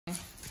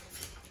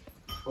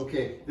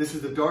Okay, this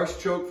is the Darce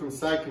choke from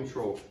side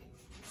control.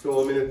 So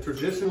I'm in a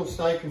traditional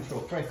side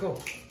control. Frank, go.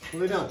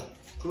 Pull it down.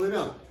 Pull it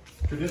down.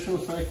 Traditional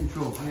side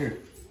control. Here.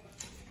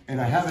 And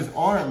I have his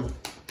arm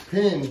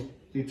pinned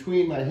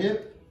between my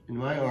hip and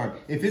my arm.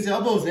 If his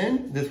elbow's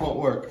in, this won't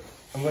work.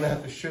 I'm going to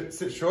have to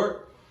sit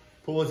short,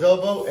 pull his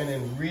elbow, and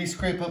then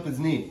re-scrape up his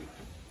knee.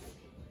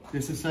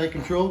 This is side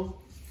control.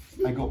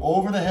 I go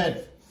over the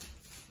head.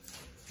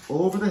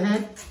 Over the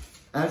head.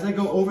 As I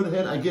go over the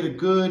head, I get a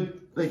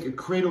good, like a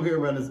cradle here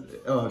around his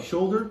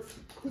shoulder.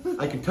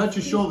 I can touch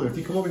his shoulder. If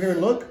you come over here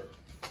and look,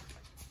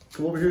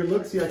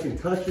 see, I can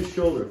touch his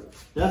shoulder.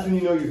 That's when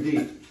you know you're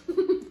deep.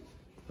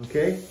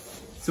 Okay?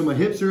 So my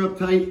hips are up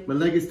tight, my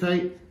leg is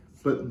tight,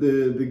 but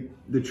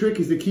the trick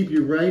is to keep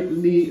your right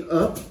knee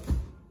up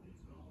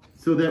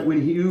so that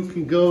when you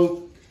can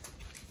go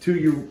to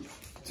your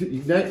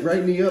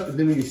right knee up, and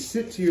then when you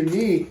sit to your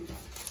knee,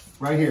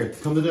 right here,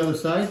 come to the other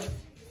side.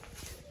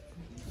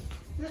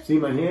 See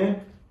my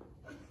hand?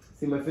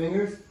 See my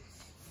fingers?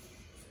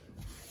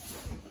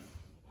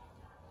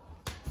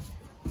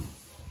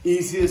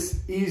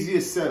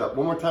 Easiest setup.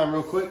 One more time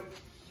real quick.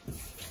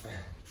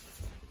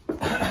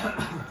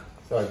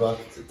 Sorry, Buck.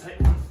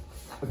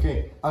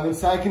 Okay, I'm in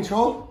side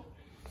control.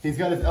 He's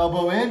got his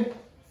elbow in.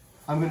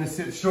 I'm gonna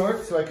sit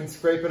short so I can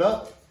scrape it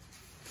up.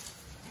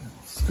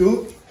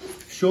 Scoop,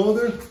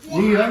 shoulder,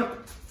 knee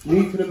up,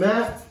 knee to the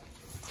mat.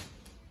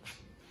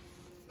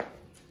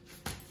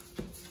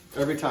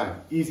 Every time,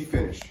 easy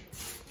finish.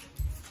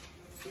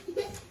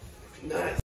 Nice.